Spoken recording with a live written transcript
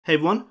Hey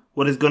everyone,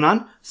 what is going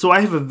on? So I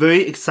have a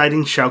very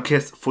exciting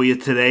shoutcast for you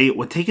today.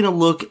 We're taking a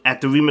look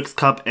at the Remix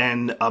Cup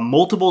and a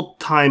multiple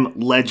time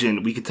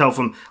legend. We could tell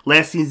from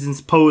last season's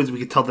pose, we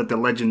could tell that they're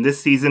legend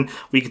this season,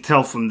 we could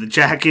tell from the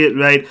jacket,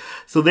 right?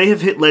 So they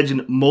have hit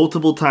legend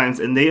multiple times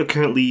and they are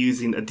currently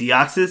using a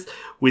Deoxys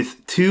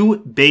with two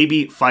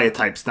baby fire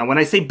types. Now when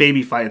I say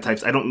baby fire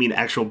types, I don't mean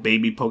actual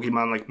baby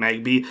Pokemon like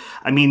Magby.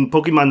 I mean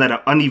Pokemon that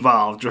are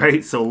unevolved,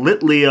 right? So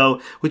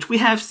Litleo, which we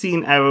have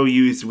seen Arrow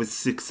use with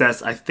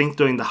success, I think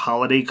during the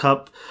Holiday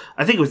Cup.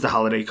 I think it was the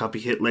Holiday Cup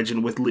he hit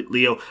legend with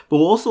Litleo. But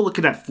we're also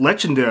looking at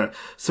Fletchinder.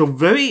 So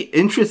very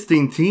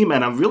interesting team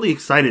and I'm really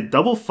excited.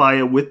 Double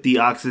fire with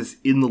Deoxys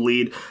in the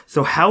lead.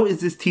 So how is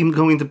this team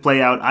going to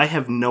play out? I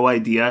have no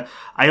idea.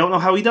 I don't know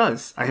how he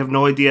does. I have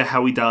no idea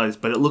how he does,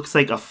 but it looks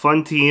like a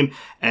fun team.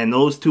 And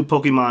those two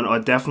Pokemon are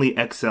definitely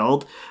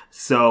excelled.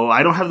 So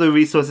I don't have the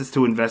resources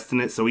to invest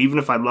in it. So even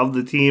if I love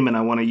the team and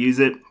I want to use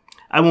it,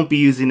 I won't be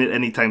using it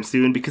anytime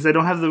soon because I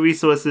don't have the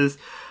resources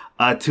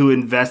to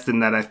invest in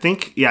that. I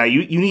think, yeah,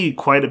 you need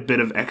quite a bit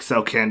of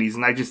XL candies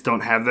and I just don't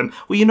have them.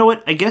 Well, you know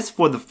what? I guess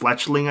for the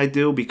Fletchling I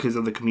do because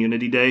of the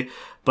community day,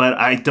 but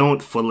I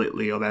don't for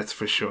Litleo, that's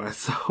for sure.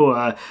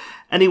 So,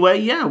 anyway,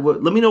 yeah,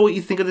 let me know what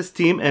you think of this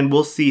team, and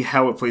we'll see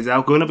how it plays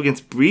out. Going up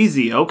against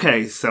Breezy.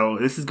 Okay, so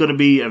this is going to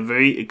be a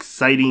very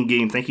exciting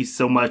game. Thank you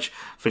so much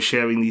for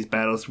sharing these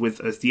battles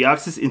with us.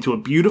 Deoxys into a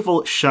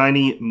beautiful,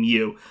 shiny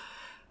Mew.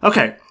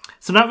 Okay,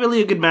 so not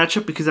really a good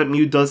matchup because that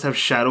Mew does have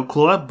Shadow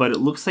Claw, but it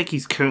looks like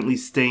he's currently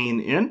staying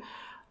in.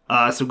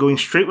 So going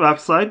straight Rock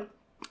Slide,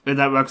 and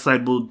that Rock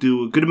Slide will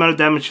do a good amount of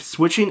damage.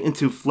 Switching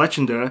into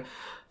Fletchinder.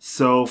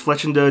 So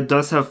Fletchinder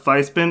does have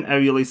Fire Spin,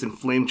 Aerial Ace, and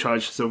Flame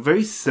Charge. So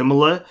very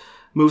similar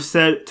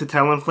moveset to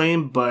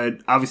Talonflame,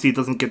 but obviously it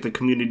doesn't get the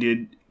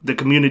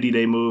community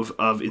day move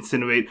of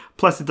Incinerate,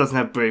 plus it doesn't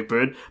have Brave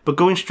Bird. But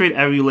going straight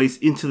Aerial Ace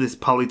into this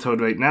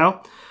Politoed right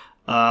now,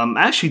 I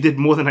actually did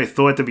more than I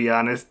thought, to be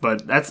honest,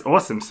 but that's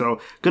awesome.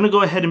 So gonna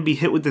go ahead and be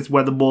hit with this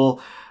Weather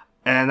Ball,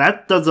 and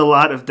that does a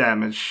lot of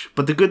damage.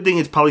 But the good thing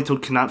is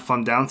Politoed cannot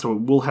farm down, so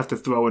it will have to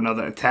throw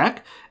another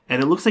attack.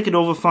 And it looks like it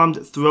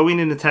overfarmed. Throwing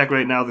an attack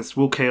right now, this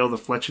will KO the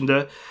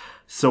Fletchinder.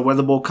 So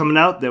Weather Ball coming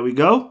out, there we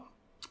go.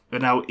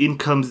 And now in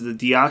comes the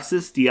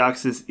Deoxys.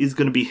 Deoxys is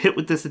going to be hit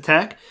with this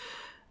attack.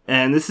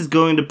 And this is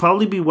going to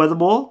probably be Weather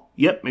Ball.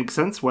 Yep, makes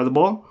sense, Weather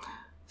Ball.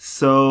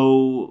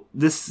 So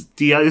this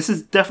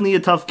is definitely a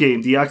tough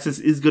game. Deoxys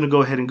is going to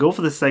go ahead and go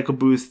for the Psycho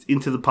Boost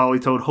into the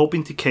Politoed,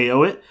 hoping to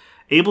KO it.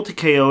 Able to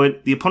KO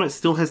it. The opponent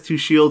still has two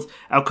shields.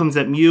 Out comes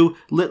that Mew.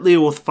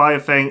 Litleo with Fire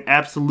Fang,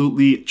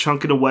 absolutely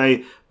chunk it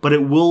away, but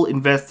it will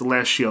invest the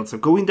last shield. So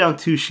going down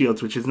two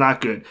shields, which is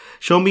not good.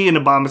 Show me an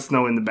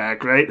Abomasnow in the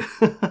back, right?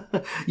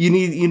 you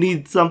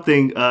need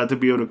something to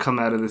be able to come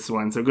out of this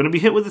one. So going to be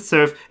hit with a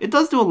Surf. It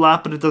does do a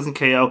lot, but it doesn't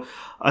KO.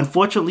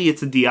 Unfortunately,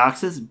 it's a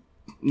Deoxys.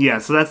 Yeah,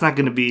 so that's not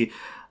going to be,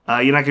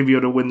 you're not going to be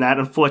able to win that,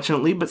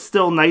 unfortunately, but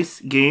still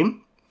nice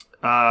game.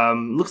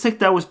 Looks like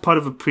that was part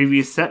of a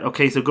previous set.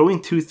 Okay, so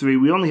going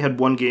 2-3, we only had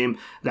one game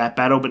that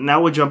battle, but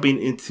now we're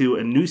jumping into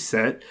a new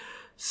set.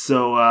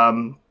 So,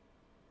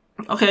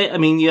 okay, I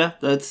mean, yeah,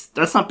 that's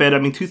not bad. I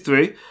mean,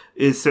 2-3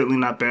 is certainly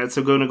not bad.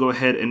 So going to go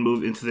ahead and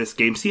move into this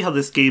game. See how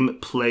this game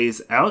plays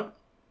out.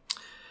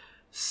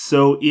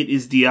 So it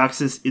is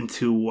Deoxys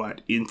into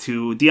what?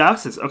 Into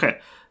Deoxys. Okay,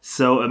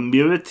 so a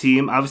mirror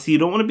team. Obviously, you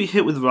don't want to be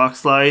hit with Rock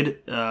Slide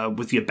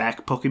with your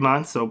back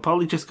Pokemon. So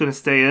probably just going to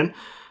stay in.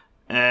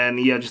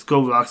 And yeah, just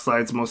go Rock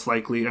Slides most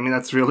likely. I mean,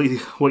 that's really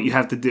what you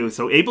have to do.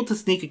 So able to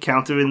sneak a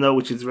counter in though,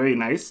 which is very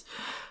nice.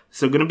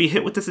 So going to be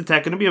hit with this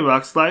attack. Going to be a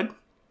Rock Slide.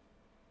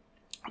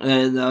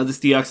 And this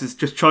Deoxys is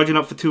just charging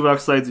up for two Rock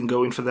Slides and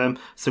going for them.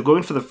 So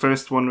going for the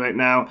first one right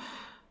now.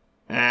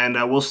 And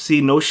we'll see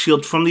no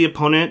shield from the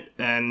opponent.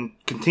 And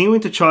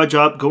continuing to charge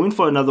up. Going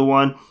for another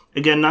one.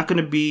 Again, not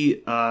going to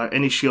be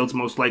any shields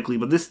most likely.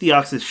 But this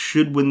Deoxys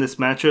should win this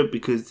matchup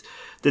because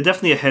they're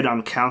definitely ahead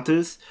on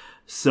counters.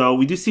 So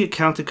we do see a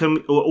counter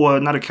coming, or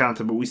not a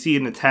counter, but we see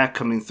an attack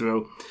coming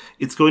through.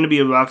 It's going to be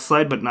a Rock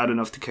Slide, but not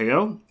enough to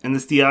KO. And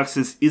this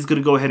Deoxys is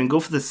going to go ahead and go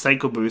for the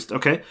Psycho Boost.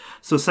 Okay,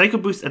 so Psycho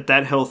Boost at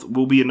that health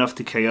will be enough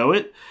to KO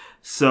it.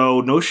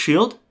 So no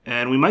shield,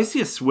 and we might see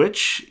a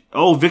switch.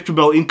 Oh, Victor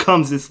Bell, in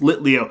comes this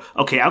Litleo.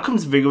 Okay, out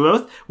comes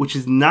Vigoroth, which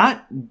is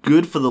not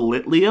good for the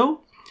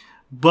Litleo,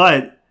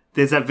 but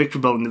there's that Victor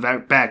Bell in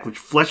the back, which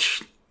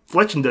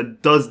Fletchinder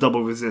does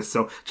double resist,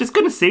 so just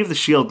going to save the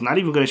shield, not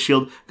even going to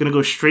shield, going to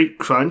go straight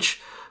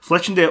Crunch.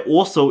 Fletchinder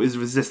also is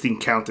resisting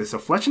counter, so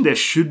Fletchinder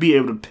should be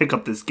able to pick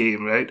up this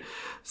game, right?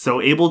 So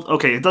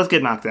okay, it does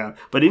get knocked out,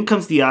 but in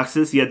comes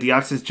Deoxys. Yeah,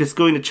 Deoxys just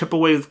going to chip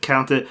away with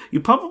counter. You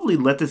probably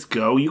let this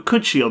go. You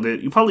could shield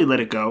it. You probably let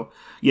it go.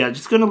 Yeah,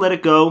 just going to let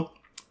it go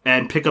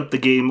and pick up the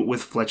game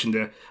with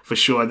Fletchinder for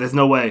sure. There's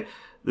no way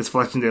this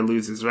Fletchinder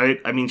loses,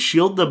 right? I mean,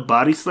 shield the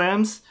body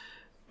slams.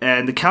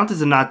 And the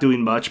counters are not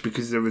doing much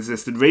because they're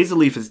resisted. Razor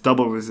Leaf is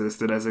double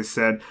resisted, as I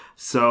said.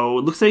 So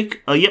it looks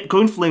like, yep,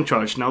 going Flame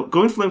Charge. Now,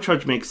 going Flame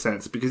Charge makes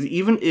sense because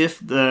even if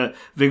the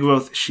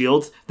Vigoroth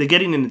shields, they're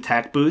getting an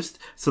attack boost.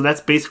 So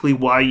that's basically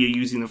why you're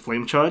using the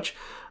Flame Charge.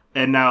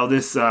 And now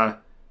this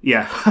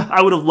Yeah,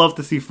 I would have loved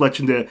to see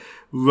Fletchinder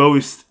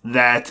roast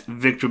that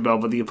Victor Bell,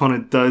 but the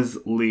opponent does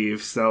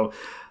leave. So,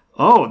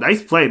 oh,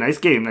 nice play, nice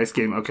game, nice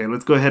game. Okay,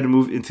 let's go ahead and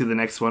move into the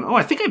next one. Oh,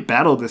 I think I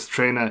battled this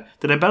trainer.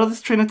 Did I battle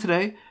this trainer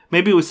today?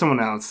 Maybe it was someone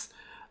else.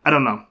 I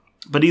don't know.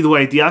 But either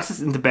way,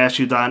 Deoxys into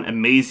Bastiodon,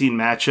 amazing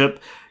matchup.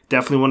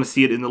 Definitely want to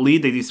see it in the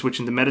lead. They do switch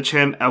into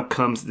Medicham. Out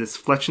comes this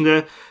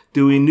Fletchinder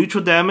doing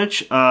neutral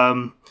damage.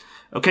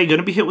 Okay, going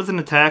to be hit with an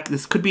attack.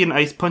 This could be an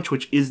Ice Punch,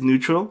 which is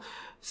neutral.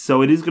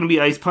 So it is going to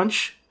be Ice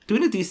Punch.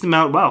 Doing a decent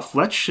amount. Wow,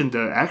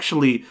 Fletchinder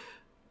actually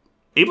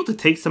able to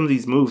take some of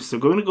these moves. So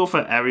going to go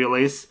for Aerial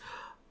Ace.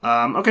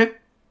 Okay.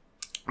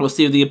 We'll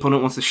see if the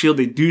opponent wants to shield.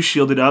 They do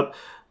shield it up.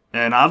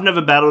 And I've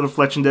never battled a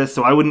Fletchinder,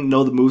 so I wouldn't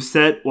know the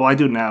moveset. Well, I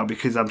do now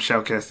because I'm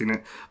shoutcasting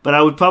it. But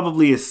I would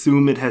probably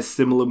assume it has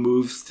similar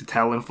moves to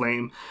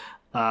Talonflame.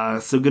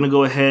 So going to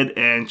go ahead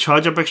and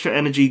charge up extra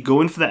energy.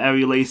 Go in for the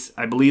Aerial Ace.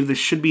 I believe this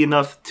should be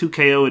enough to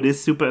KO. It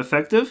is super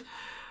effective.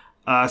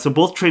 So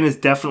both trainers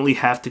definitely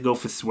have to go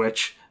for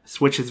Switch.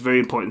 Switch is very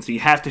important, so you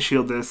have to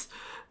shield this.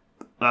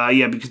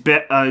 Yeah, because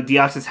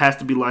Deoxys has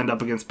to be lined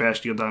up against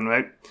Bastiodon,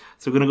 right?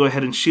 So we're going to go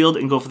ahead and shield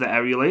and go for the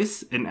Aerial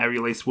Ace. And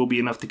Aerial Ace will be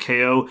enough to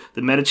KO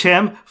the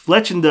Medicham.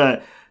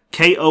 Fletchinder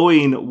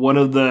KOing one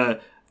of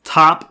the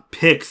top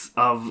picks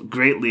of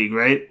Great League,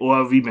 right?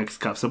 Or Remix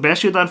Cup. So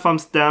Bastiodon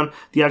farms down.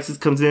 Deoxys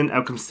comes in.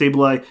 Out comes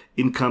Sableye.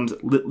 In comes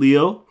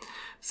Litleo.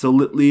 So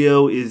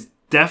Litleo is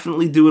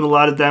definitely doing a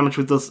lot of damage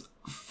with those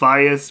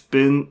Fire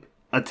Spin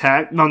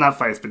attack. No, not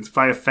Fire Spins.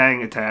 Fire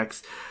Fang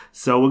attacks.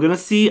 So we're going to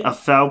see a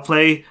foul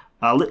play.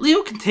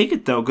 Litleo can take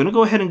it though. Gonna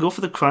go ahead and go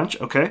for the crunch.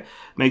 Okay,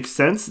 makes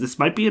sense. This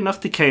might be enough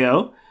to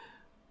KO.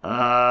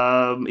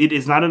 It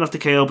is not enough to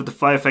KO, but the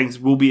Fire Fangs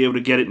will be able to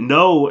get it.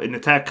 No, an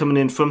attack coming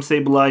in from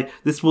Sableye.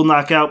 This will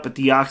knock out, but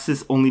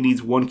Deoxys only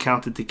needs one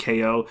counter to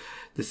KO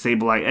the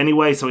Sableye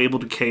anyway, so able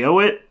to KO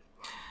it.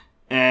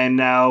 And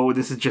now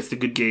this is just a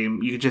good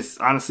game. You just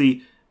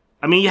honestly,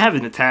 I mean, you have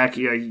an attack.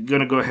 Yeah, you're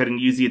gonna go ahead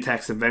and use the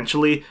attacks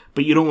eventually,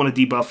 but you don't want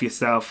to debuff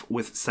yourself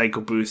with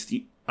Psycho Boost.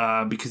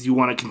 Because you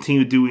want to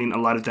continue doing a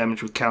lot of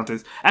damage with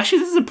counters. Actually,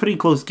 this is a pretty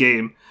close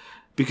game.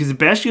 Because if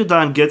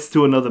Bastiodon gets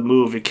to another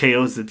move, it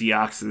KOs the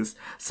Deoxys.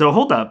 So,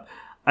 hold up.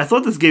 I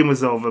thought this game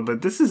was over,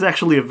 but this is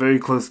actually a very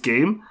close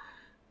game.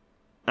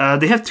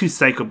 They have 2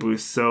 Psycho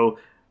Boosts, so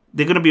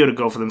they're going to be able to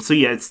go for them. So,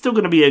 yeah, it's still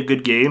going to be a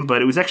good game,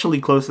 but it was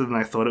actually closer than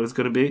I thought it was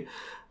going to be.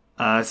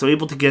 So,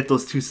 able to get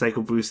those 2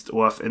 Psycho Boosts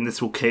off, and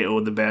this will KO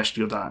the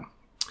Bastiodon.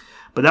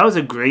 But that was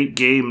a great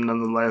game,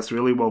 nonetheless.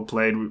 Really well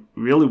played.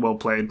 Really well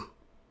played.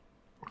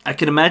 I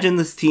can imagine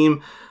this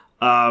team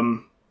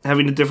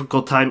having a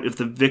difficult time if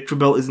the Victor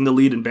Bell is in the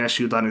lead and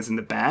Bastiodon is in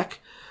the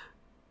back.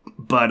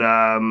 But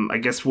I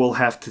guess we'll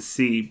have to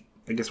see.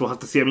 I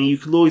mean, you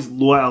could always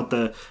lure out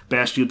the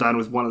Bastiodon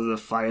with one of the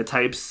fire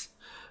types,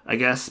 I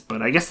guess.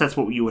 But I guess that's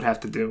what you would have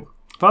to do.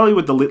 Probably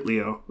with the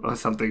Litleo or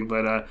something.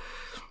 But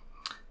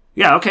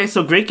yeah, okay,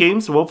 so great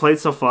games. Well played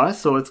so far.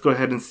 So let's go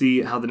ahead and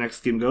see how the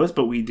next game goes.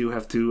 But we do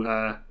have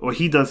to, or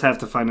he does have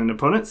to find an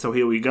opponent. So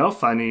here we go,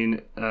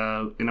 finding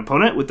an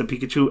opponent with the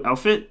Pikachu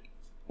outfit.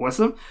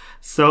 Awesome.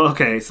 So,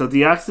 okay, so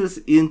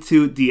Deoxys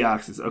into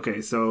Deoxys. Okay,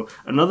 so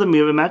another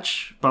mirror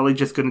match. Probably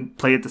just going to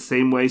play it the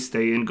same way.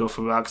 Stay in, go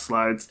for Rock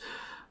Slides.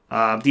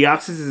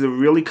 Deoxys is a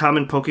really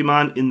common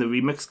Pokemon in the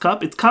Remix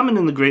Cup. It's common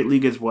in the Great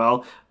League as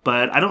well.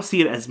 But I don't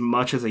see it as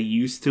much as I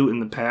used to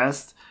in the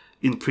past.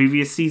 In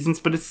previous seasons,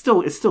 but it's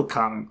still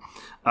common.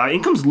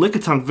 In comes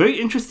Lickitung.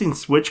 Very interesting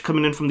switch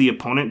coming in from the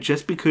opponent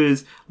just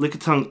because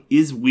Lickitung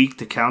is weak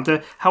to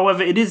counter.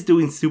 However, it is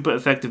doing super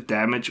effective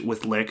damage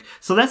with Lick,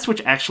 so that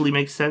switch actually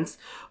makes sense.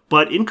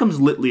 But in comes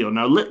Litleo.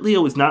 Now,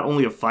 Litleo is not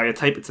only a fire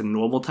type, it's a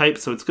normal type,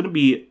 so it's going to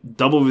be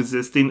double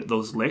resisting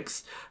those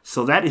Licks.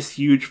 So that is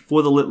huge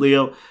for the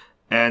Litleo.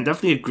 And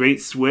definitely a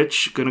great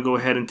switch. Gonna go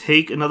ahead and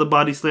take another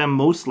Body Slam,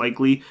 most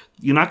likely.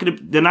 They're not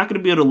gonna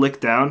be able to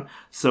lick down.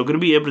 So gonna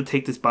be able to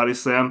take this Body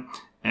Slam.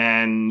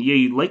 And yeah,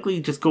 you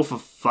likely just go for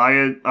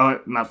Flame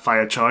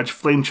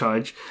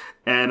Charge.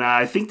 And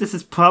I think this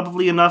is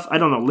probably enough. I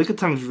don't know,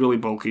 Lickitung is really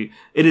bulky.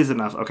 It is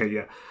enough, okay,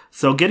 yeah.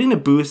 So getting a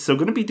boost, so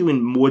gonna be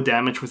doing more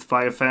damage with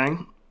Fire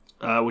Fang.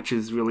 Which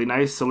is really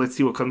nice. So let's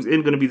see what comes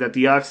in. Gonna be that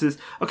Deoxys.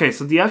 Okay,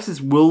 so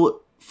Deoxys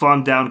will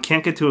farm down,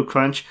 can't get to a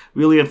crunch,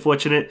 really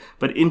unfortunate,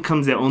 but in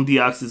comes their own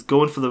Deoxys,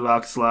 going for the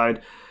Rock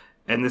Slide,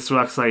 and this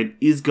Rock Slide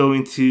is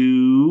going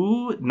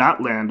to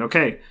not land.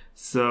 Okay,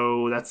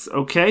 so that's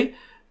okay.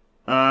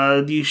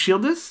 Do you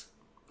shield this?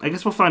 I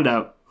guess we'll find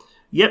out.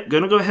 Yep,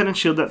 gonna go ahead and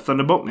shield that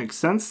Thunderbolt, makes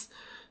sense.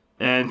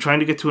 And trying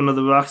to get to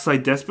another Rock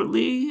Slide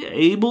desperately,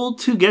 able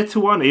to get to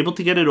one, able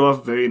to get it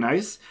off, very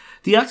nice.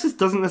 Deoxys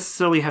doesn't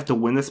necessarily have to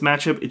win this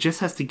matchup, it just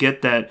has to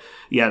get that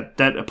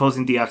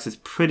opposing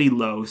Deoxys pretty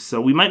low.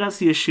 So we might not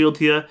see a shield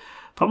here,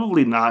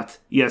 probably not.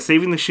 Yeah,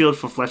 saving the shield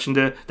for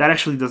Fletchinder, that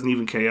actually doesn't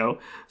even KO.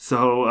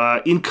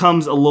 So in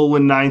comes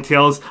Alolan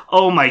Ninetales.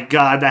 Oh my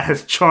god, that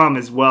has Charm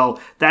as well.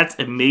 That's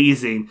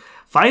amazing.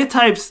 Fire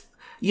types,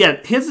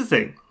 yeah, here's the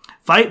thing.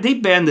 They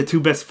banned the 2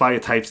 best fire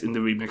types in the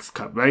Remix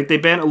Cup, right? They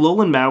banned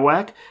Alolan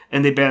Marowak,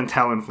 and they banned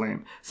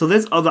Talonflame. So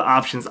there's other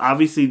options.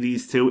 Obviously,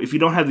 these 2. If you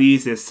don't have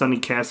these, there's Sunny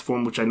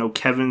Castform, which I know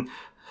Kevin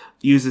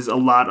uses a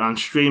lot on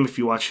stream if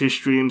you watch his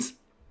streams.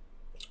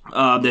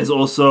 There's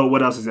also,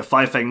 what else is there?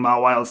 Firefang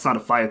Mawile. It's not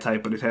a fire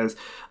type, but it has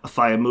a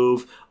fire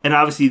move. And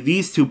obviously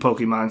these 2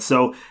 Pokemon.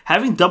 So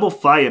having double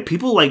fire,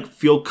 people like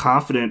feel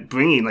confident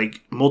bringing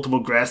like multiple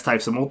grass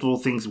types or multiple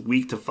things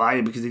weak to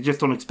fire because they just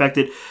don't expect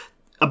it.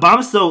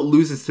 Abomasnow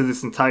loses to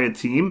this entire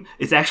team.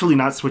 It's actually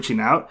not switching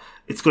out.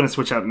 It's going to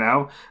switch out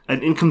now.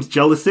 And in comes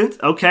Jellicent.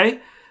 Okay.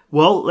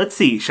 Well, let's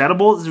see. Shadow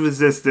Bolt is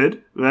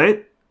resisted,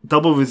 right?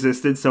 Double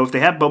resisted. So if they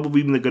have Bubble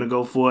Beam, they're going to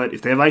go for it.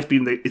 If they have Ice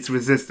Beam, it's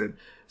resisted.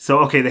 So,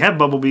 okay, they have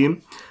Bubble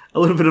Beam. A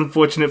little bit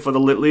unfortunate for the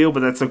Litleo, but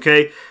that's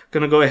okay.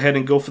 Gonna go ahead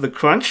and go for the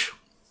Crunch.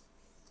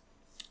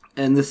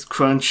 And this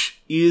Crunch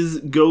is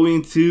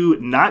going to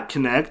not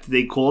connect.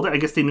 They called it. I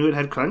guess they knew it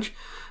had Crunch.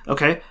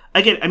 Okay.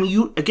 Again, I mean,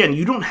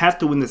 you don't have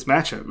to win this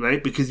matchup,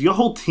 right? Because your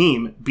whole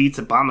team beats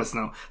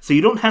Abomasnow. So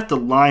you don't have to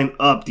line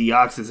up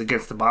Deoxys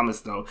against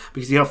Abomasnow.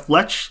 Because you have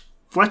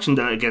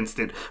Fletchinder against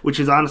it, which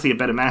is honestly a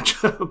better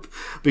matchup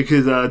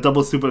because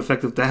double super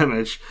effective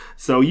damage.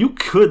 So you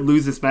could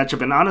lose this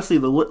matchup, and honestly,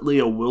 the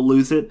Litleo will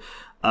lose it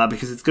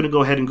because it's going to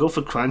go ahead and go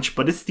for Crunch,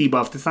 but it's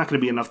debuffed. It's not going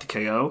to be enough to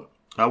KO.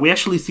 We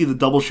actually see the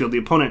double shield, the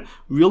opponent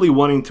really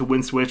wanting to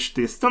win switch.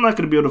 They're still not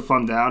going to be able to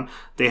farm down.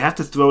 They have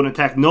to throw an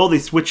attack. No, they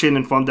switch in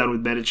and farm down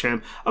with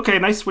Medicham. Okay,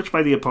 nice switch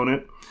by the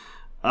opponent.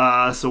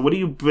 So what do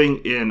you bring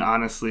in,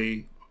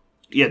 honestly?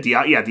 Yeah,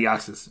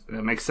 Deoxys.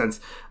 That makes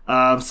sense.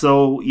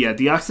 So, yeah,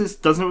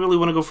 Deoxys doesn't really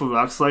want to go for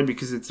Rock Slide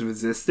because it's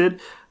resisted.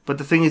 But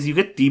the thing is, you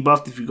get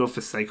debuffed if you go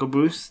for Psycho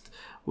Boost.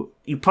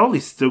 You probably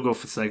still go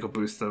for Psycho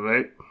Boost, though,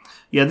 right?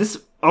 Yeah,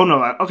 this... Oh,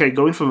 no. Okay,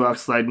 going for Rock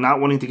Slide, not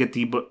wanting to get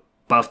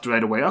debuffed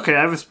right away. Okay,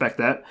 I respect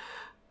that.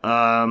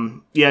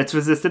 Yeah, it's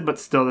resisted, but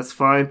still, that's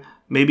fine.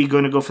 Maybe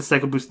going to go for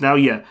Psycho Boost now.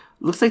 Yeah,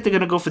 looks like they're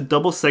going to go for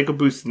double Psycho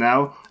Boost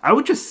now. I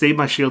would just save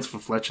my shields for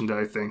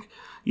Fletchinder, I think.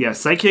 Yeah,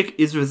 Psychic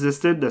is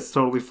resisted. That's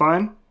totally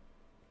fine.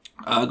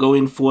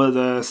 Going for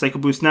the Psycho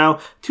Boost now.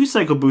 2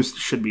 Psycho Boosts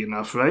should be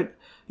enough, right?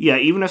 Yeah,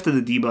 even after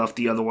the debuff,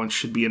 the other one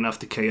should be enough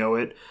to KO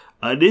it.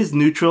 It is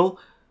neutral,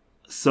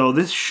 so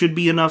this should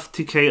be enough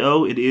to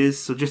KO. It is,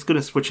 so just going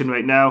to switch in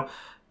right now.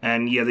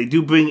 And yeah, they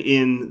do bring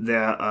in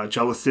their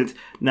Jellicent.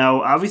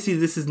 Now, obviously,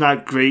 this is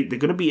not great. They're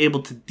going to be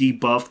able to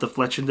debuff the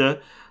Fletchinder,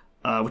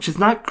 which is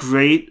not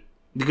great.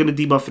 They're going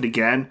to debuff it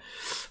again.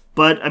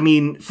 But, I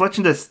mean,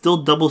 Fletchinder is still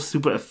double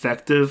super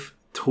effective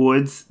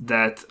towards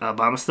that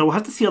Abomasnow. We'll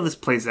have to see how this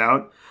plays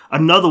out.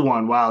 Another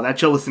one. Wow, that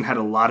Jellicent had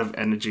a lot of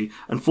energy.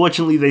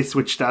 Unfortunately, they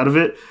switched out of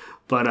it.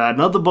 But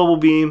another Bubble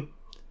Beam.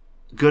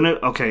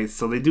 Okay,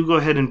 so they do go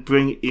ahead and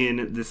bring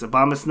in this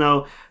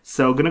Abomasnow.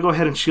 So, gonna go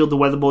ahead and shield the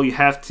Weather Ball. You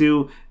have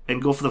to.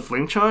 And go for the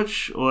Flame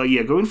Charge. Or,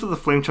 yeah, going for the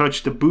Flame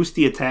Charge to boost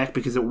the attack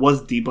because it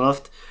was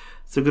debuffed.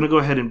 So, gonna go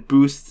ahead and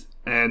boost.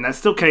 And that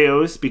still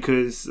KOs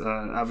because,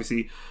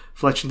 obviously,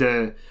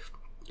 Fletchinder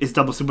is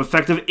double super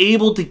effective.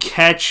 Able to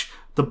catch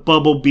the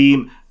Bubble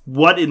Beam.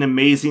 What an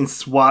amazing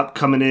swap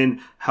coming in.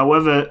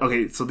 However,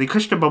 okay, so they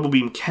catch the Bubble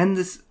Beam. Can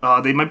this...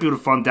 they might be able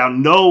to farm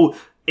down. No!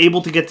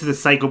 Able to get to the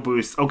Psycho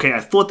Boost. Okay, I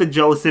thought the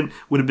Jellicent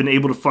would have been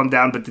able to farm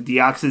down, but the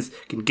Deoxys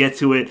can get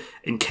to it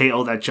and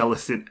KO that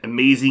Jellicent.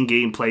 Amazing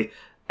gameplay.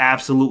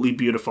 Absolutely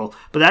beautiful.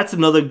 But that's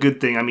another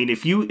good thing. I mean,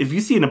 if you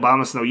see an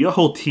Abomasnow, your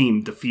whole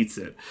team defeats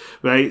it,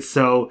 right?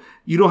 So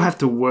you don't have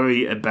to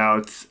worry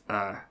about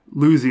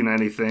losing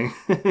anything.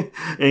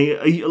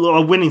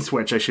 A winning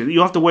switch, You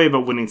don't have to worry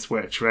about winning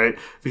switch, right?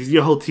 Because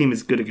your whole team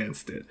is good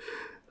against it.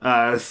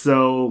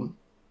 So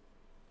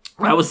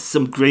that was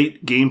some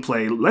great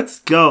gameplay. Let's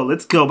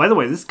go. By the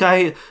way, this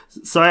guy,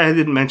 sorry I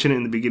didn't mention it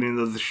in the beginning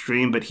of the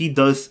stream, but he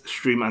does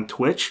stream on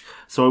Twitch.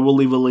 So I will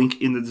leave a link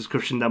in the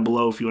description down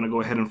below if you want to go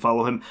ahead and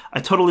follow him.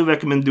 I totally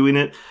recommend doing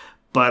it,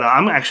 but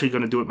I'm actually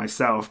going to do it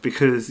myself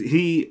because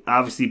he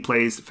obviously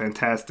plays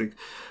fantastic.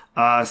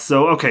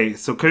 Okay,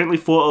 so currently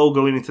 4-0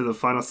 going into the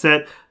final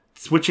set.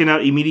 Switching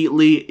out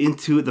immediately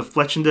into the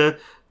Fletchinder.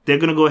 They're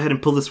going to go ahead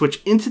and pull the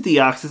switch into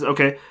Deoxys.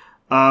 Okay.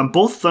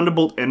 Both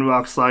Thunderbolt and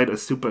Rock Slide are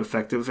super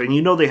effective, and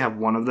you know they have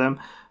one of them.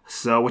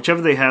 So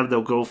whichever they have,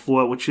 they'll go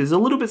for, which is a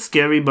little bit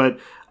scary, but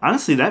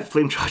honestly, that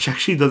Flame Charge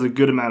actually does a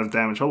good amount of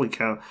damage. Holy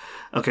cow.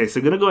 Okay,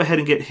 so going to go ahead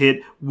and get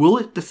hit. Will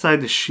it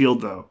decide to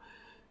shield, though?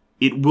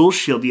 It will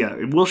shield, yeah.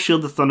 It will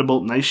shield the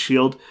Thunderbolt. Nice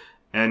shield.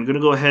 And going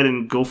to go ahead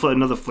and go for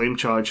another Flame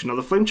Charge. Now,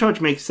 the Flame Charge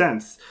makes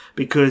sense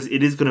because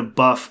it is going to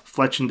buff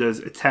Fletchinder's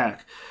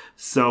attack.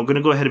 So going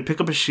to go ahead and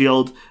pick up a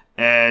shield,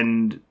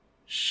 and...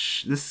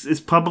 this is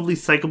probably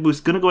Psycho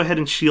Boost. Gonna go ahead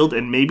and shield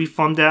and maybe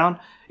farm down.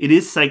 It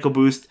is Psycho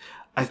Boost.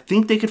 I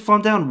think they could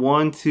farm down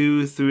 1,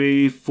 2,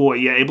 3, 4.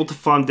 Yeah, able to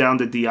farm down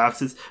the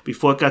Deoxys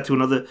before it got to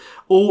another.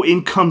 Oh,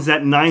 in comes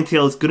that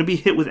Ninetale. It's gonna be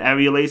hit with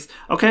Aerial Ace.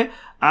 Okay.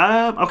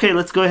 Okay,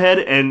 let's go ahead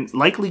and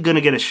likely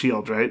gonna get a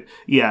shield, right?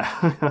 Yeah,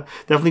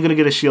 definitely gonna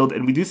get a shield.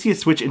 And we do see a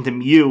switch into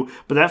Mew,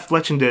 but that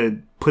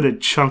Fletchinder put a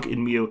chunk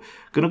in Mew.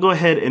 Gonna go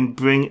ahead and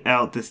bring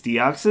out this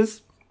Deoxys.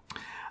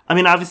 I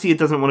mean, obviously it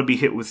doesn't want to be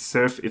hit with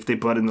Surf if they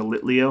brought in the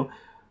Litleo.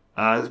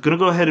 Gonna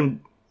go ahead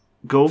and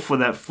go for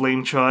that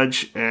Flame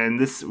Charge, and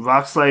this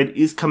Rock Slide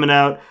is coming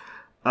out.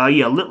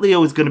 Yeah,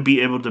 Litleo is going to be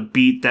able to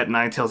beat that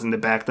Ninetales in the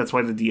back. That's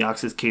why the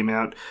Deoxys came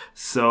out.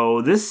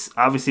 So this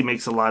obviously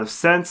makes a lot of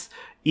sense.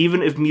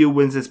 Even if Mew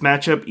wins this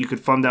matchup, you could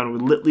farm down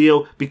with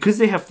Litleo. Because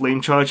they have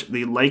Flame Charge,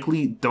 they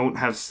likely don't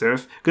have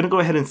Surf. Gonna go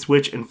ahead and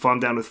switch and farm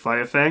down with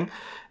Fire Fang.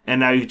 And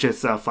now you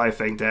just Fire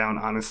Fang down,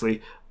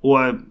 honestly.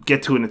 Or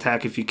get to an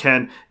attack if you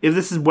can. If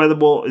this is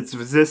Weatherball, it's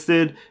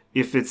resisted.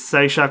 If it's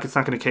Psyshock, it's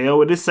not going to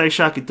KO. It is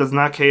Psyshock, it does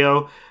not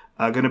KO.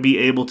 Going to be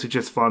able to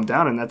just farm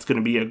down, and that's going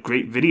to be a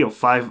great video,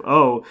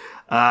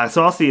 5-0.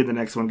 So I'll see you in the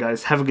next one,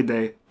 guys. Have a good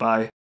day.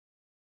 Bye.